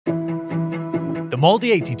The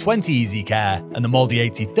MALDI-8020 EasyCare and the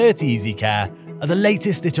MALDI-8030 EasyCare are the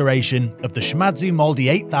latest iteration of the Shimadzu MALDI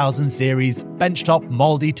 8000 series benchtop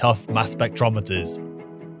MALDI-TOF mass spectrometers,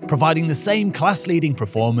 providing the same class-leading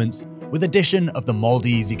performance with addition of the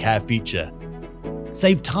MALDI EasyCare feature.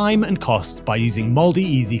 Save time and costs by using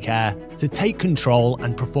MALDI EasyCare to take control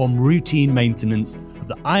and perform routine maintenance of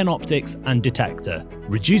the ion optics and detector,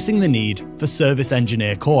 reducing the need for service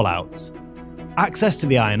engineer callouts. Access to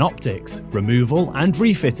the ion optics, removal and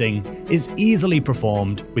refitting is easily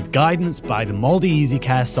performed with guidance by the MALDI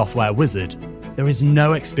EasyCare software wizard. There is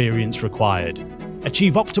no experience required.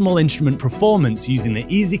 Achieve optimal instrument performance using the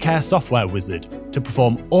EasyCare software wizard to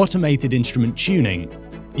perform automated instrument tuning.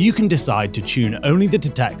 You can decide to tune only the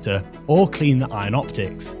detector or clean the ion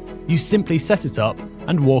optics. You simply set it up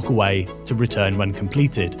and walk away to return when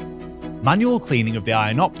completed. Manual cleaning of the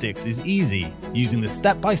ion optics is easy using the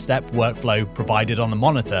step-by-step workflow provided on the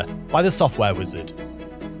monitor by the software wizard.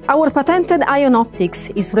 Our patented ion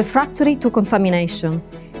optics is refractory to contamination,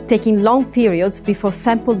 taking long periods before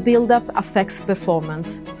sample buildup affects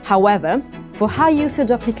performance. However, for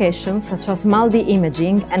high-usage applications such as MALDI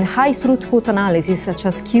imaging and high-throughput analysis such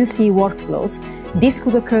as QC workflows, this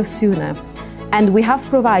could occur sooner. And we have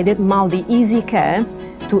provided MALDI EasyCare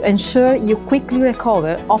to ensure you quickly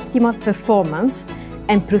recover optimal performance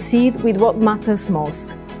and proceed with what matters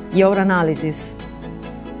most, your analysis.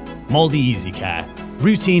 MALDI EasyCare.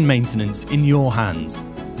 Routine maintenance in your hands.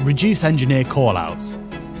 Reduce engineer callouts.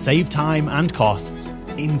 Save time and costs.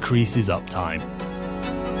 Increases uptime.